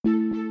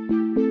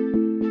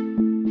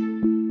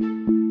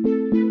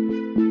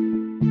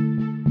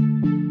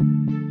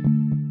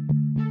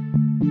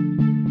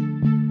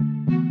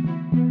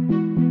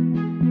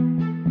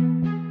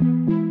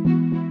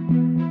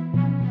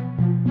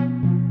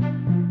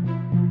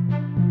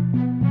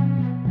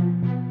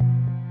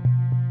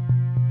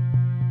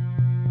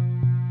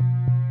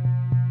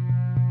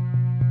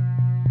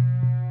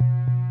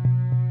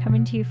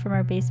coming to you from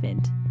our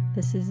basement.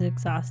 This is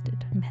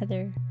Exhausted. I'm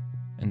Heather.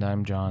 And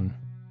I'm John.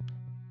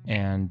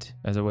 And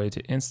as a way to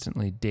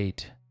instantly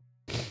date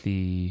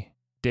the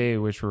day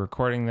which we're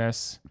recording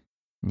this,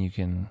 you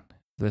can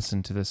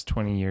listen to this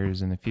 20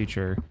 years in the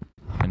future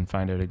and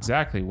find out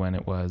exactly when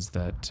it was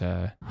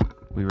that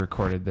we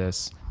recorded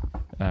this.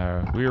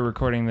 We were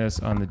recording this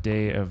on the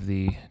day of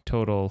the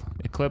total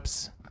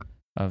eclipse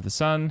of the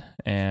sun,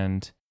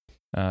 and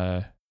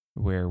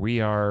where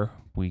we are,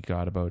 we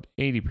got about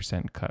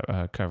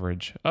 80%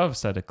 coverage of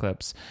said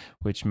eclipse,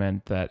 which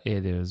meant that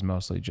it is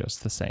mostly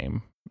just the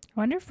same. I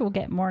wonder if we'll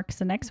get more, because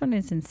the next one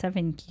is in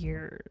 7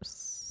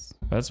 years.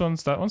 That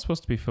one's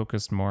supposed to be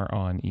focused more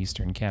on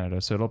Eastern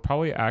Canada, so it'll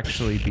probably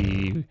actually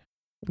be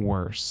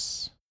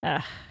worse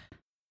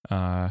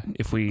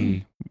if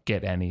we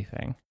get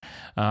anything.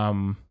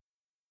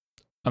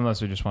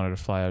 Unless we just wanted to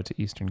fly out to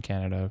Eastern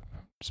Canada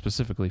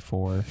specifically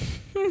for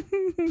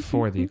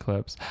the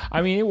eclipse.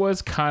 I mean, it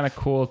was kind of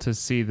cool to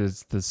see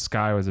the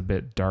sky was a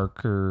bit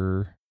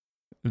darker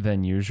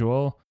than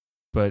usual,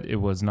 but it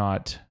was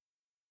not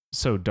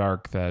so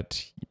dark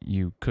that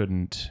you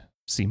couldn't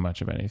see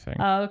much of anything.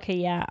 Oh, okay,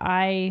 yeah.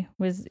 I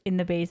was in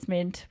the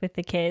basement with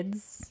the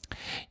kids.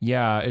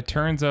 Yeah, it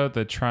turns out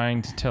that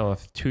trying to tell a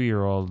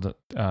 2-year-old,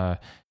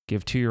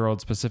 give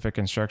 2-year-old specific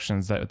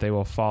instructions that they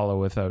will follow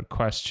without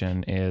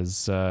question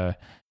is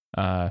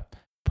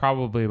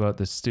probably about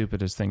the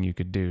stupidest thing you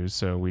could do.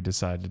 So we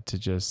decided to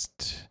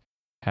just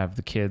have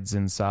the kids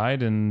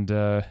inside and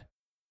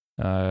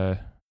have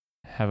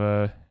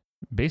a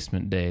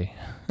basement day.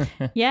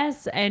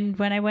 Yes, and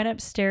when I went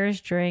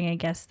upstairs during, I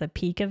guess, the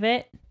peak of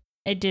it,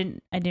 I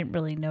didn't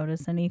really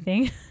notice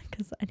anything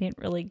because I didn't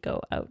really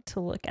go out to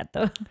look at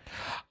them.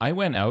 I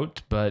went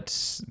out,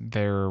 but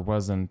there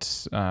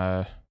wasn't.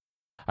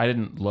 I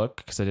didn't look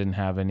because I didn't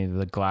have any of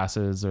the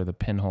glasses or the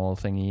pinhole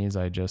thingies.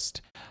 I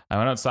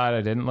went outside.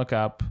 I didn't look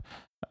up.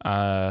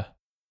 I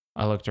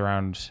looked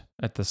around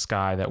at the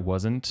sky that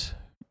wasn't,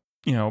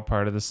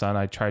 part of the sun.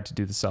 I tried to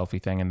do the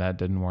selfie thing and that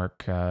didn't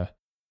work.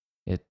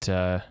 It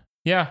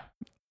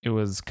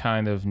was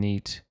kind of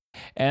neat.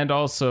 And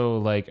also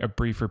like a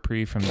brief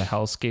reprieve from the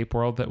hellscape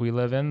world that we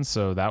live in.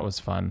 So that was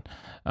fun.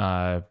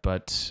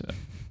 But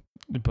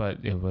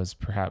it was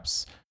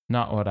perhaps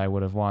not what I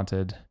would have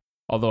wanted.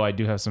 Although I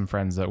do have some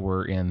friends that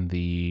were in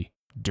the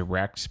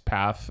direct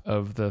path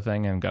of the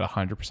thing and got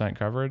 100%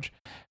 coverage.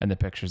 And the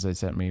pictures they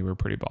sent me were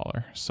pretty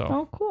baller. So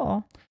Oh,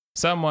 cool.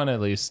 Someone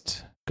at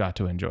least got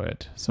to enjoy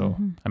it. So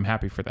I'm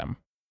happy for them.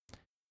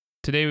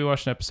 Today we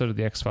watched an episode of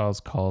The X-Files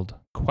called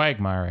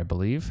Quagmire, I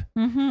believe.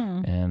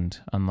 Mm-hmm. And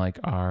unlike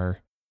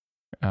our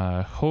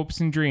hopes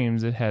and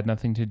dreams, it had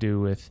nothing to do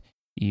with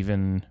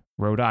even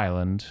Rhode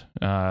Island.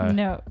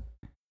 No.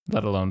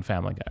 Let alone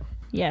Family Guy.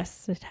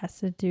 Yes, it has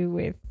to do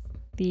with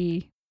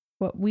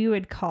what we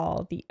would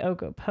call the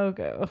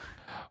Ogopogo.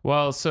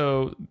 Well,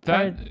 so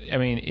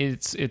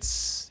this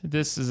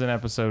is an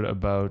episode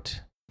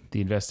about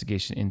the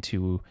investigation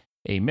into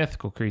a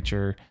mythical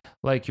creature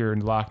like your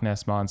Loch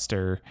Ness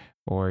Monster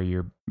or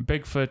your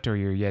Bigfoot or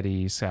your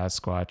Yeti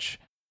Sasquatch.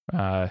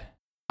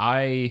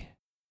 I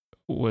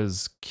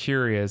was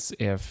curious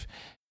if,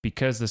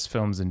 because this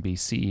film's in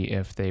BC,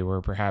 if they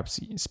were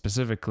perhaps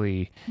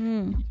specifically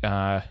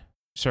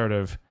sort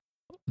of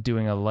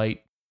doing a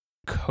light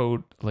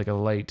coat, like a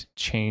light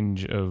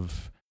change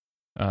of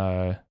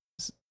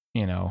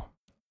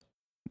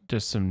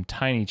just some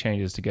tiny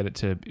changes to get it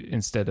to,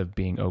 instead of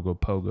being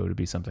Ogopogo, to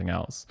be something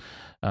else,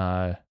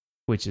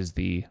 which is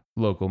the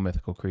local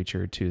mythical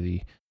creature to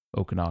the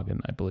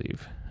Okanagan, I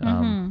believe.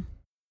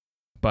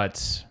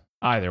 But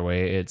either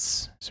way,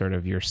 it's sort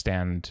of your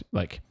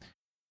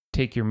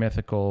take your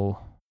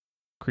mythical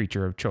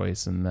creature of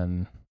choice, and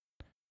then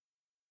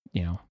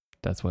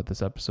that's what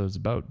this episode's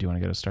about. Do you want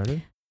to get us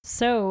started?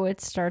 So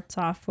it starts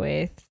off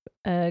with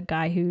a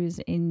guy who's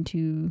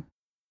into,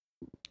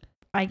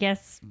 I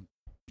guess,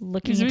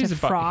 looking into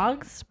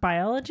frogs,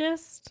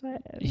 biologist.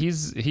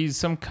 He's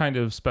some kind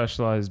of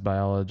specialized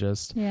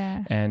biologist.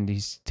 Yeah. And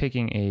he's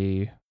taking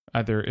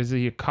is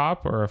he a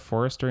cop or a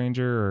forest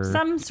ranger or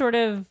some sort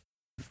of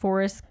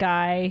forest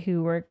guy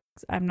who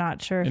works, I'm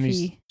not sure if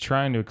he's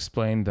trying to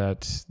explain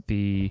that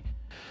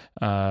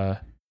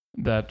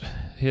that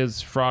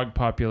his frog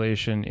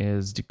population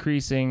is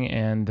decreasing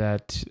and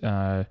that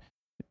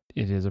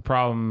it is a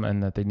problem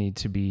and that they need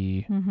to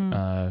be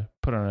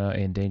put on an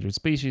endangered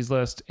species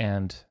list.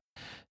 And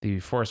the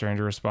forest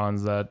ranger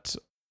responds that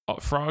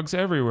frogs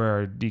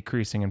everywhere are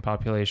decreasing in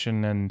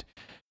population and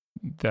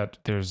that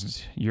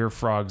your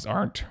frogs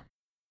aren't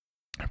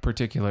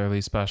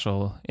particularly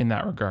special in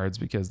that regards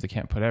because they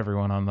can't put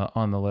everyone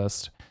on the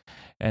list.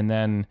 And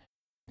then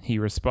he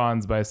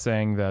responds by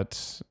saying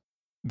that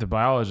the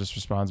biologist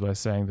responds by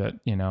saying that,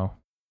 you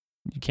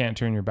can't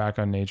turn your back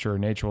on nature or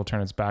nature will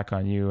turn its back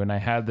on you. And I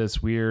had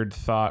this weird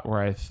thought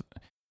where I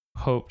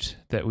hoped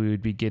that we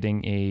would be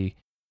getting a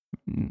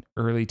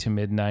early to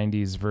mid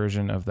 90s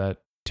version of that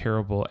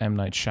terrible M.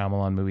 Night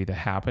Shyamalan movie, The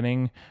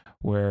Happening,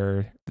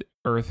 where the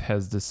Earth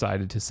has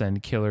decided to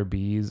send killer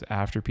bees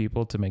after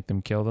people to make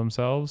them kill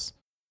themselves.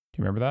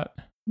 Do you remember that?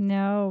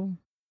 No.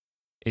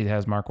 It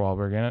has Mark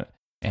Wahlberg in it,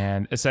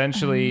 and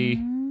essentially,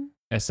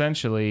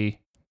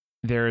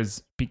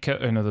 there's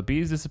the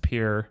bees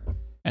disappear,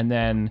 and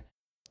then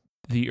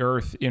the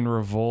Earth, in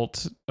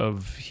revolt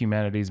of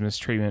humanity's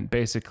mistreatment,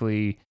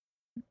 basically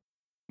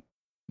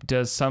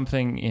does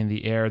something in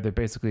the air that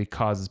basically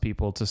causes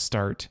people to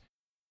start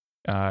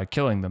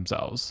killing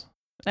themselves.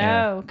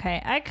 Oh,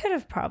 okay. I could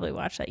have probably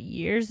watched that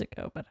years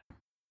ago, but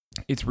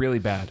it's really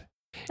bad.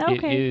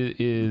 Okay. It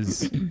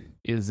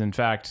is in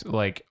fact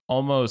like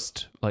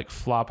almost like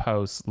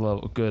Flophouse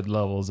good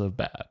levels of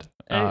bad.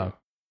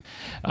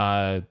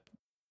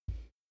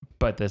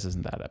 But this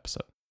isn't that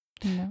episode.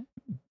 No.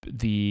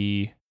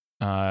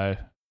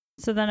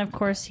 So then, of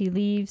course, he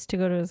leaves to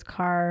go to his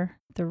car,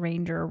 the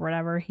Ranger or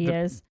whatever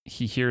is.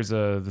 He hears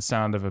the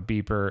sound of a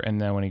beeper, and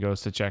then when he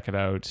goes to check it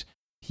out,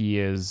 he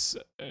is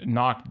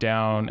knocked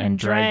down and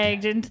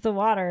dragged into the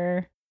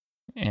water.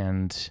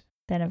 And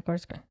then, of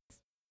course, credits.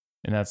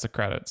 And that's the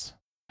credits.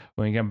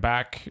 When we get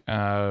back,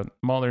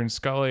 Mulder and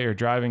Scully are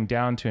driving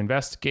down to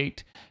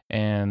investigate,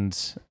 and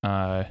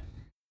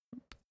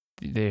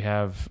they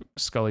have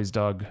Scully's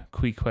dog,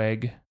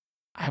 Queequeg.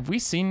 Have we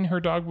seen her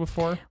dog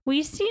before?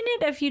 We've seen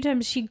it a few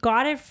times. She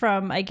got it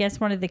from, I guess,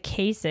 one of the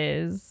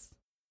cases.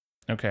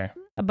 Okay.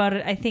 About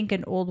it, I think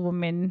an old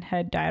woman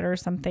had died or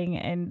something,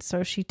 and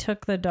so she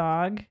took the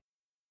dog.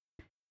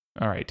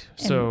 All right.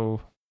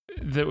 So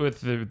with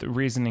the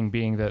reasoning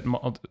being that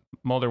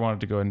Mulder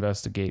wanted to go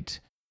investigate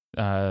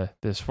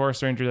this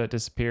forest ranger that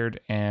disappeared,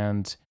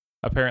 and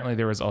apparently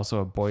there was also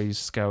a Boy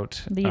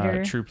Scout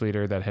troop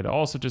leader that had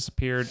also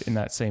disappeared in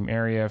that same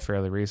area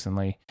fairly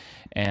recently,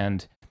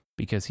 and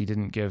because he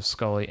didn't give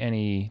Scully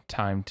any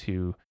time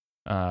to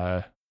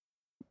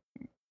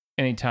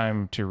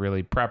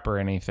really prep or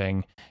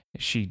anything,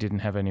 she didn't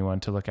have anyone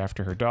to look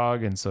after her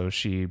dog, and so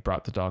she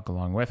brought the dog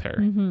along with her.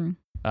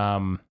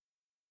 Mm-hmm.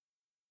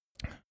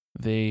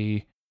 Do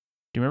you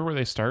remember where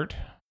they start?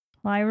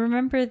 Well, I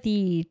remember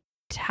the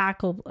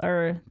tackle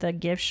or the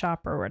gift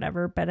shop or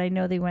whatever, but I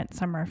know they went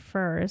somewhere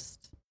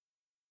first.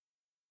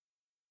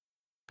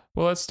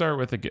 Well, let's start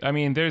with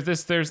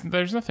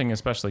there's nothing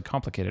especially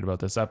complicated about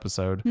this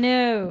episode.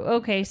 No.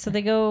 Okay. So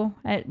they go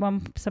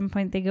some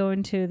point they go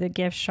into the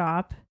gift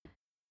shop,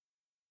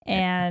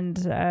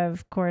 and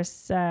of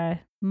course,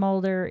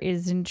 Mulder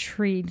is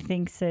intrigued,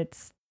 thinks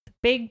it's the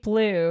Big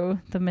Blue,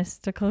 the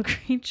mystical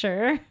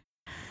creature.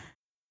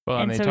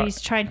 Well, and so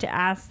he's trying to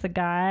ask the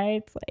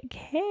guy, it's like,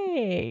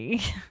 hey.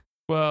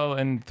 Well,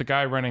 and the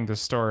guy running the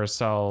store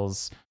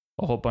sells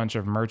a whole bunch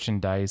of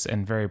merchandise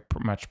and very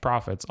much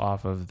profits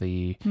off of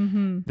the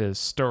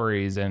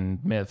stories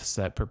and myths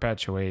that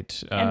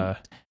perpetuate.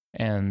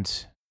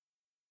 And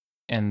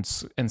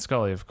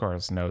Scully, of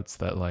course, notes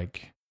that,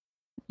 like,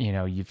 you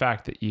know, the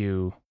fact that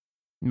you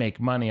make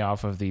money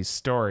off of these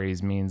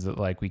stories means that,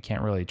 like, we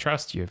can't really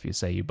trust you if you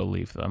say you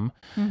believe them,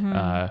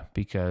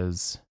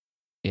 because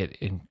it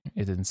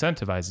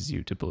incentivizes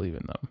you to believe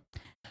in them.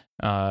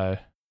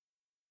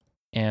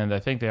 And I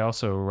think they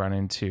also run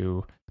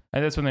into,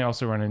 and that's when they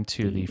also run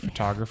into the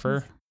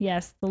photographer.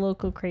 Yes, the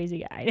local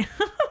crazy guy.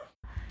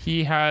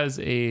 He has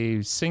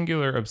a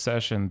singular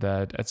obsession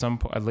that at some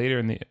point later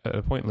in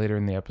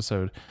the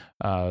episode,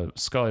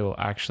 Scully will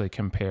actually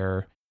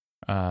compare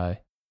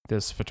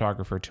this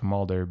photographer to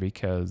Mulder,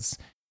 because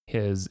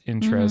his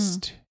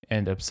interest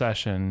and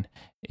obsession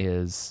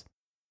is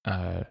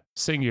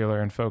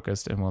singular and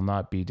focused and will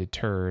not be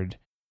deterred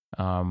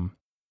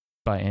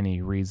by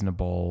any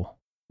reasonable,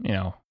 you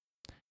know,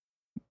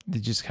 they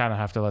just kind of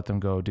have to let them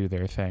go do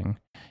their thing.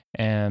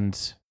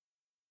 And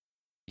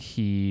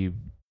he,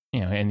 you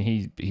know, and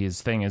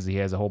his thing is he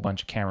has a whole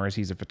bunch of cameras.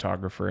 He's a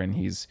photographer, and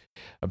he's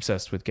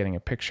obsessed with getting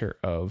a picture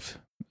of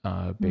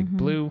Big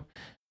Blue.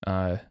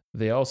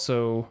 They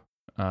also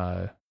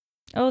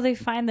they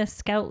find the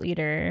scout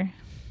leader.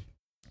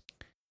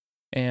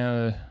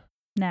 And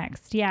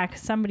next, yeah,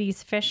 because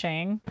somebody's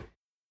fishing,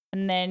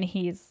 and then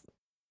he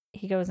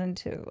goes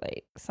into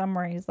like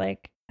somewhere. He's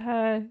like,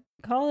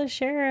 call the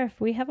sheriff.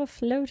 We have a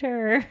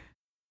floater,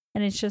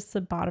 and it's just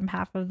the bottom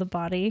half of the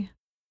body.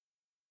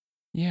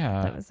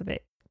 Yeah, that was a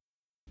bit.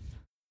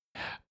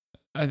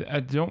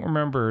 I don't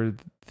remember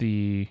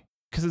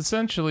because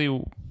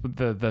essentially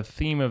the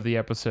theme of the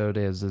episode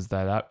is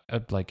that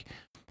like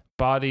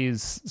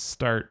bodies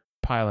start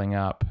piling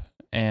up,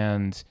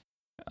 and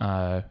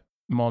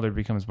Mulder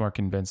becomes more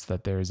convinced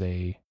that there's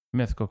a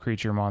mythical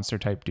creature monster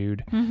type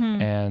dude,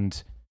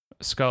 and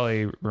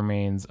Scully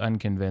remains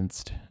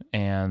unconvinced,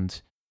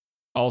 and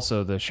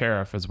also the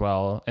sheriff as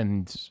well.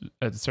 And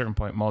at a certain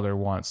point, Mulder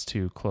wants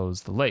to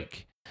close the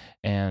lake,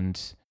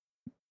 and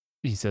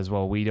he says,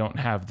 well, we don't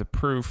have the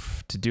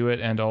proof to do it,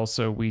 and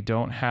also we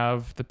don't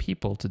have the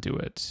people to do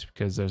it,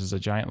 because there's a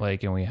giant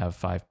lake and we have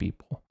 5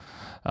 people.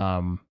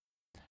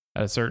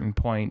 At a certain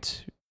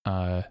point,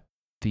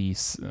 the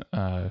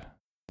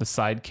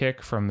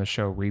sidekick from the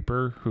show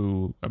Reaper,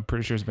 who I'm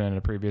pretty sure has been in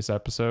a previous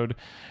episode,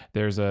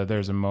 there's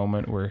a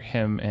moment where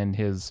him and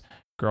his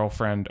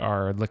girlfriend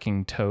are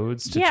licking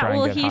toads to try and get high.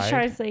 Yeah, well, he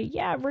tries to say,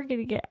 yeah,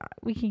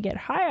 we can get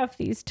high off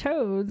these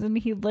toads, and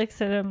he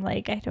looks at him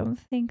like, I don't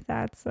think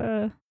that's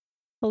a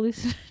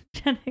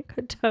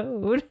hallucinogenic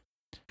toad.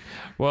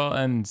 Well,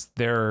 and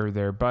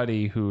their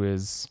buddy who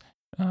is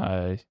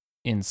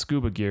in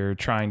scuba gear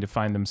trying to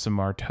find them some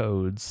more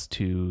toads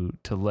to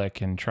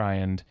lick and try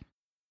and,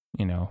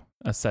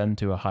 ascend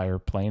to a higher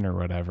plane or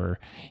whatever.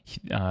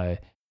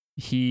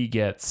 He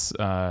gets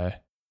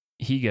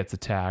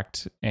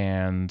attacked,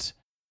 and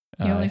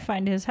you only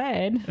find his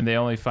head. And they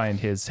only find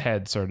his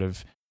head sort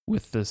of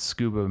with the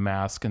scuba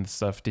mask and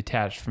stuff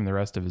detached from the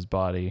rest of his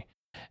body.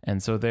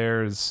 And so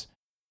there's,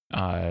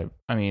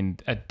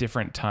 at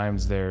different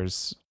times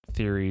there's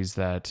theories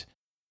that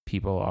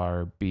people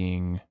are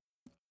being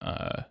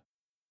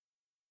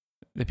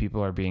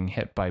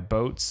hit by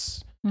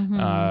boats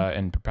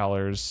and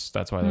propellers.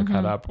 That's why they're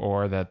cut up,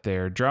 or that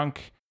they're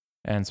drunk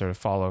and sort of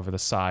fall over the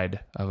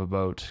side of a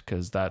boat,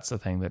 because that's the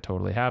thing that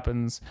totally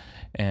happens.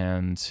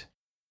 And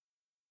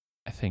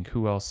I think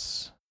who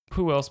else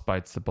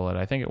bites the bullet?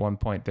 I think at one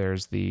point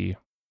there's the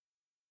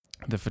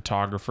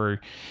photographer.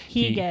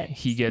 He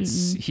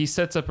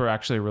sets up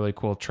actually a really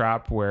cool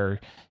trap where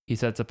he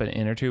sets up an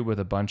inner tube with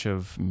a bunch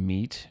of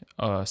meat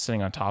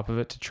sitting on top of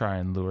it to try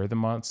and lure the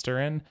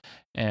monster in,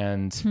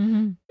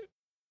 and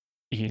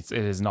it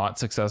is not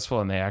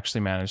successful, and they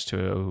actually manage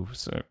to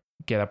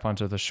get up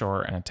onto the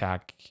shore and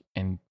attack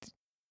and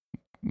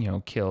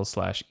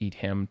kill/eat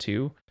him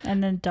too.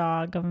 And then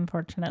dog,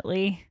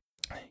 unfortunately.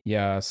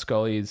 Yeah,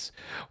 Scully's.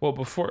 Well,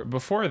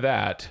 before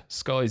that,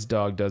 Scully's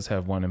dog does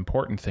have one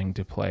important thing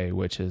to play,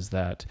 which is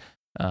that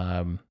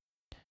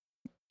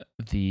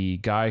the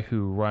guy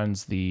who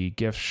runs the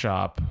gift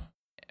shop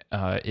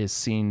is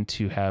seen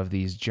to have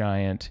these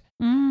giant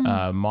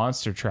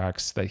monster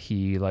tracks that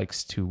he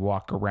likes to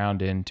walk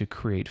around in to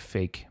create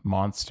fake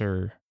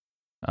monster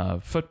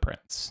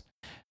footprints.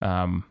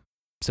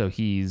 So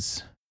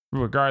he's,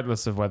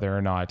 regardless of whether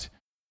or not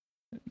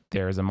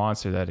there is a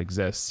monster that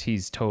exists,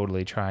 he's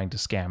totally trying to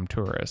scam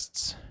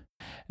tourists.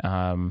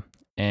 But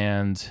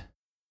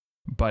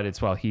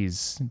it's while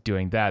he's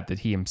doing that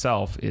he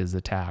himself is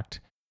attacked,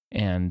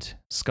 and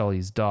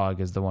Scully's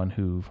dog is the one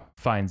who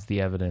finds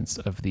the evidence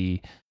of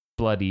the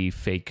bloody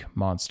fake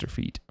monster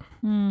feet.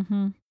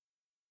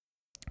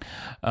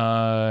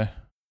 At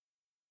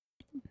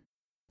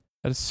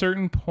a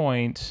certain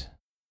point,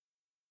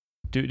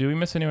 do we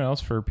miss anyone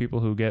else for people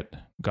who get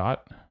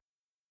got?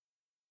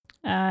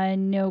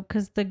 No,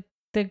 because the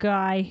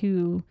guy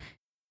who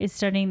is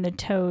studying the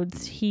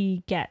toads,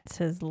 he gets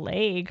his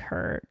leg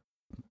hurt,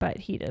 but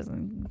he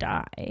doesn't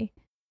die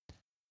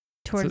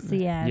towards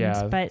the end.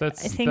 Yeah, but I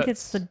think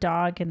it's the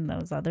dog and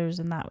those others,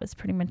 and that was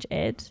pretty much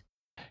it.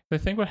 I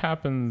think what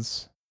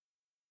happens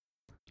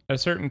at a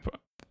certain,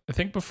 I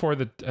think before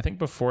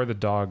the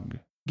dog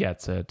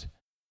gets it,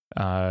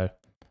 they're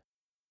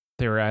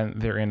in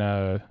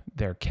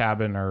their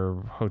cabin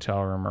or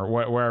hotel room or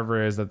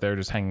wherever it is that they're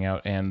just hanging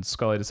out, and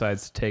Scully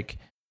decides to take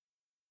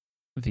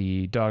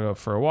the dog out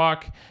for a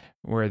walk,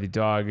 where the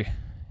dog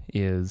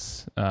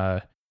is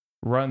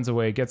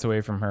gets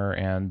away from her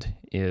and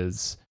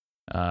is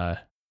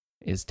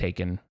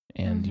taken,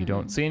 and you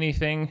don't see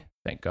anything,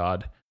 thank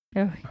God.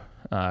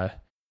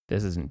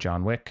 This isn't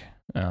John Wick.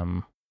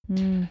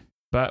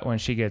 But when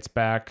she gets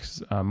back,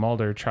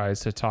 Mulder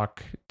tries to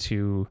talk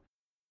to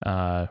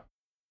her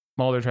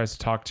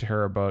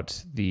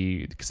about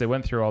because they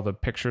went through all the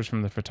pictures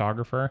from the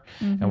photographer,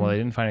 and while they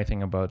didn't find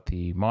anything about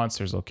the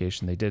monster's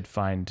location, they did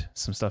find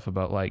some stuff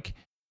about like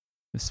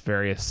this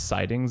various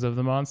sightings of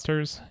the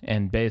monsters.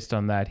 And based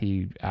on that,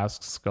 he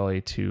asks Scully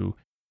to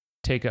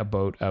take a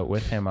boat out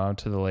with him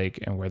onto the lake,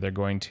 and where they're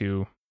going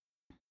to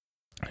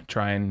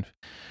try and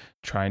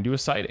do a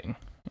sighting.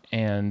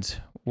 And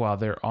while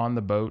they're on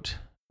the boat,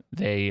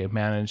 they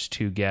manage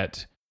to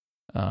get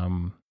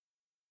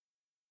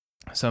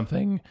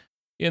something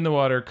in the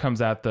water,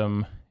 comes at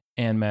them,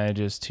 and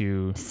manages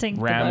to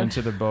ram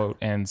into the boat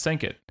and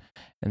sink it.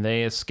 And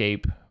they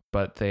escape,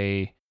 but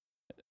they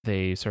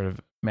sort of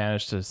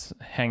manage to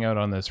hang out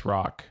on this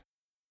rock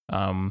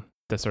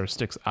that sort of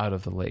sticks out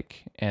of the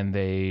lake, and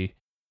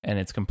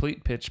it's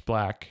complete pitch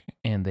black,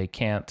 and they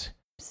can't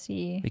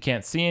see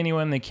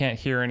anyone, they can't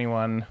hear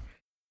anyone,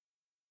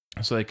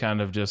 so they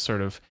kind of just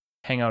sort of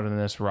hang out in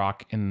this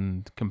rock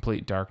in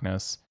complete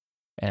darkness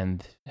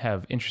and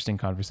have interesting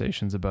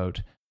conversations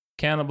about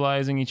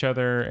cannibalizing each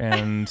other,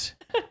 and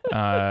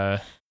the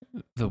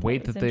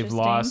weight that they've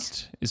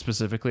lost is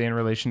specifically in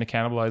relation to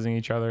cannibalizing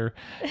each other.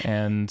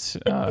 And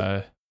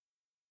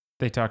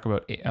they talk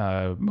about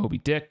Moby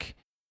Dick,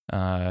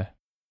 and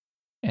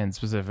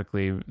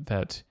specifically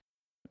that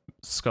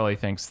Scully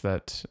thinks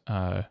that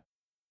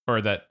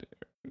that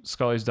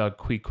Scully's dog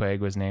Queequeg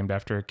was named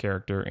after a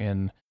character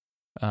in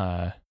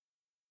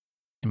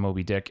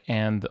Moby Dick,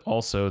 and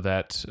also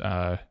that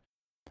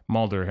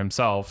Mulder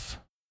himself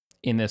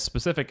in this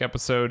specific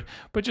episode,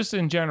 but just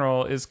in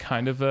general, is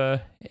kind of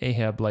a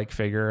Ahab-like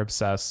figure,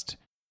 obsessed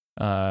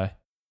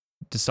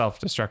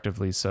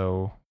self-destructively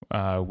so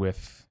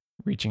with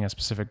reaching a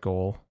specific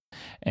goal.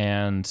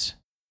 And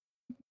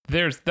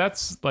those are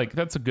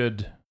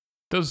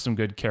some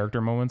good character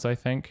moments, I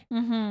think.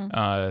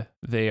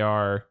 They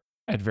are,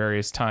 at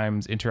various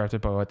times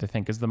interrupted by what they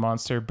think is the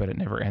monster, but it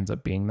never ends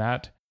up being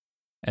that.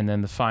 And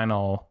then the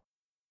final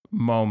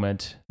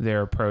moment,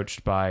 they're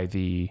approached by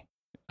the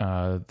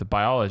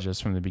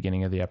biologist from the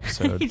beginning of the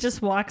episode. He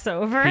just walks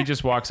over. He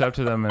just walks up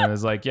to them and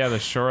is like, yeah, the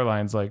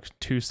shoreline's like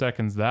 2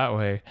 seconds that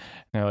way. And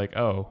they're like,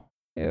 oh.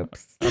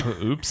 Oops.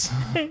 Oops.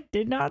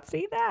 Did not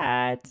see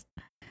that.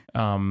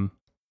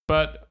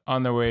 But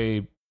on their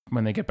way,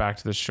 when they get back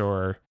to the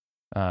shore,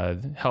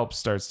 help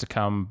starts to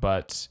come,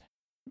 but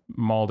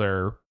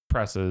Mulder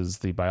presses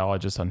the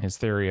biologist on his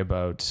theory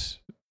about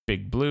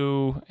Big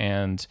Blue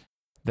and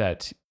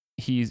that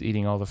he's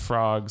eating all the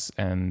frogs,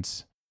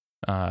 and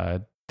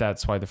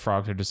that's why the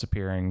frogs are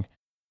disappearing.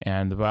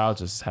 And the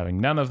biologist is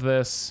having none of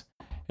this,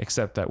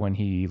 except that when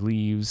he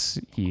leaves,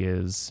 he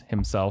is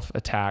himself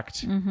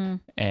attacked,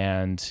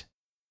 and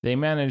they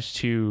manage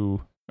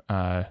to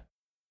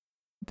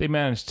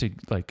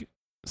like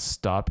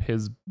stop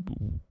his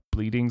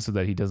bleeding so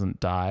that he doesn't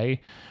die.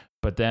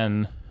 But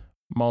then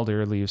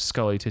Mulder leaves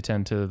Scully to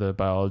tend to the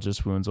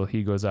biologist's wounds while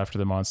he goes after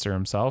the monster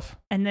himself.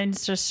 And then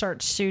just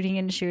starts shooting,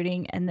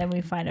 and then we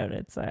find out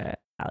it's a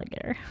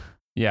alligator.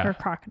 Yeah. Or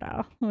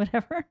crocodile,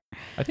 whatever.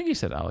 I think he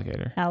said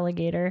alligator.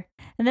 Alligator.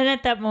 And then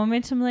at that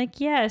moment, I'm like,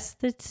 yes,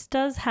 this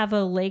does have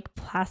a Lake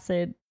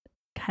Placid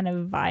kind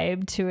of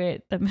vibe to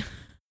it.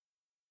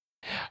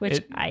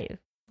 Which I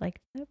liked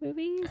that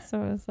movie.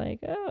 So I was like,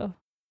 oh,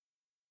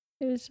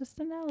 it was just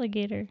an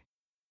alligator.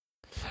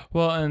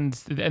 Well, and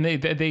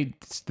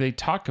they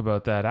talk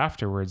about that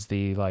afterwards.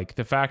 The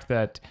fact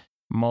that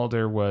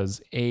Mulder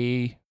was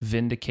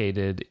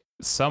vindicated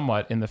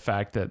somewhat in the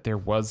fact that there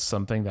was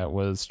something that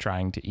was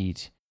trying to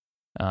eat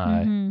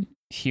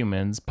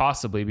humans,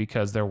 possibly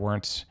because there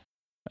weren't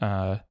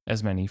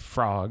as many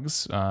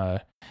frogs,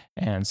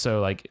 and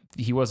so like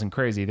he wasn't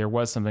crazy. There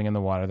was something in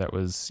the water that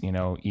was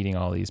eating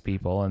all these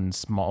people, and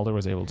Mulder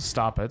was able to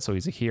stop it, so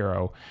he's a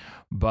hero.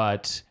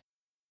 But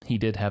he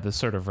did have this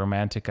sort of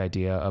romantic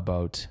idea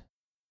about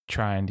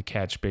trying to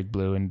catch Big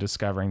Blue and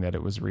discovering that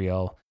it was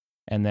real.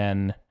 And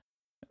then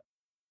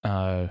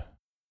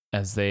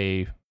as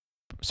they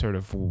sort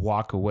of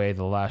walk away,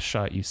 the last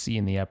shot you see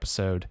in the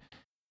episode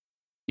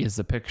is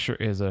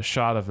a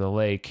shot of the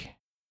lake,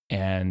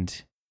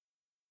 and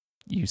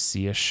you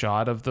see a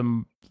shot of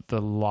the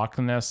Loch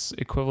Ness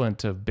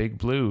equivalent of Big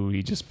Blue.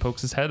 He just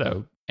pokes his head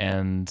out,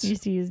 and you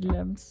see his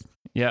limbs.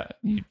 Yeah,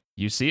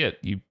 you see it.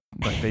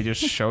 They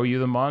just show you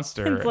the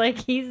monster. It's like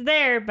he's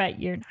there,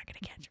 but you're not gonna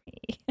catch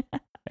me.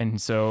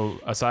 And so,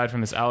 aside from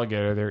this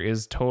alligator, there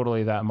is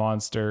totally that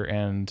monster,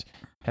 and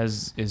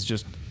is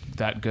just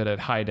that good at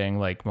hiding,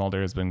 like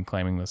Mulder has been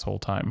claiming this whole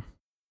time.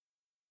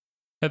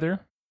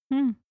 Heather,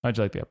 how'd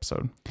you like the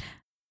episode?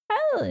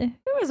 It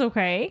was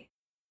okay.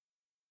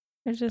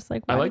 It's just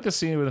like, I like the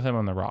scene with him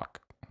on the rock.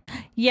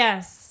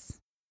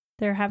 Yes,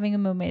 they're having a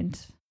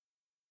moment.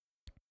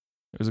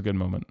 It was a good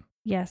moment.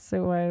 Yes, it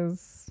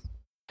was.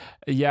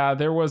 Yeah,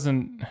 there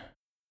wasn't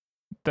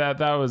that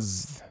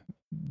was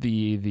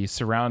the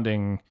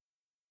surrounding,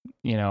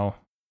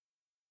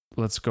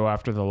 let's go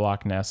after the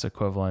Loch Ness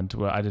equivalent.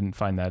 Well, I didn't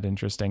find that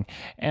interesting.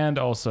 And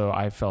also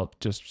I felt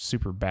just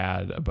super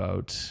bad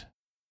about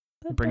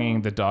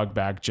bringing the dog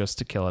back just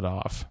to kill it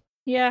off.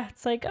 Yeah,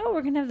 it's like, oh,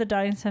 we're going to have the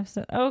dog and stuff.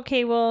 So,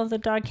 okay, well, the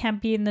dog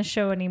can't be in the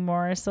show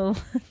anymore. So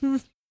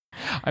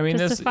I mean,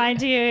 just to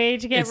find a way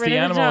to get rid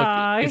of the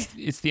dog.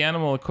 It's the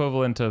animal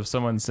equivalent of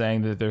someone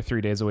saying that they're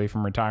 3 days away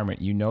from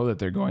retirement. You know that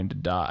they're going to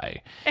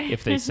die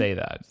if they say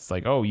that. It's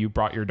like, oh, you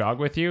brought your dog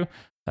with you?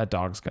 That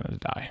dog's going to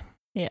die.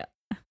 Yeah.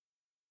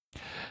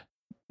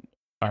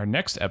 Our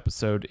next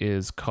episode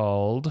is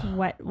called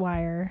Wet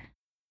Wire.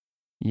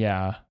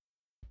 Yeah.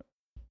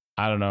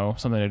 I don't know.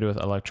 Something to do with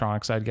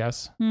electronics, I'd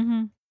guess.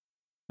 Mm-hmm.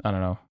 I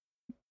don't know.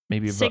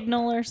 Maybe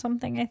Signal or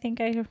something, I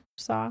think I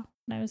saw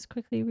when I was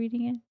quickly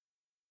reading it.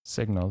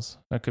 Signals.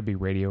 That could be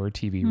radio or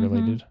TV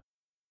related.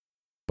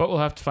 But we'll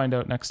have to find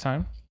out next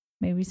time.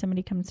 Maybe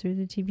somebody comes through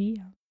the TV.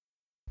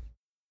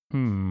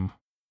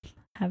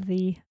 Have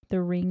the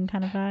Ring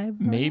kind of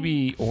vibe.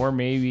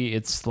 Maybe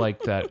it's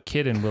like that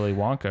kid in Willy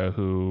Wonka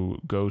who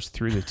goes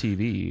through the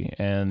TV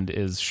and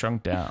is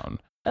shrunk down.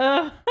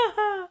 On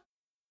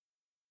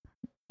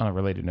a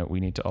related note, we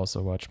need to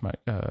also watch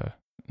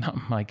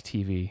not Mike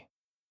TV,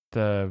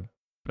 the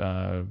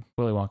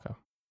Willy Wonka.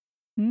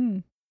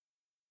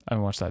 I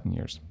haven't watched that in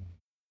years.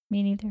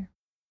 Me neither.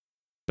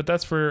 But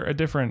that's for a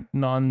different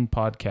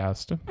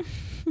non-podcast.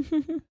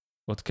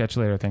 We'll catch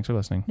you later. Thanks for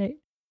listening.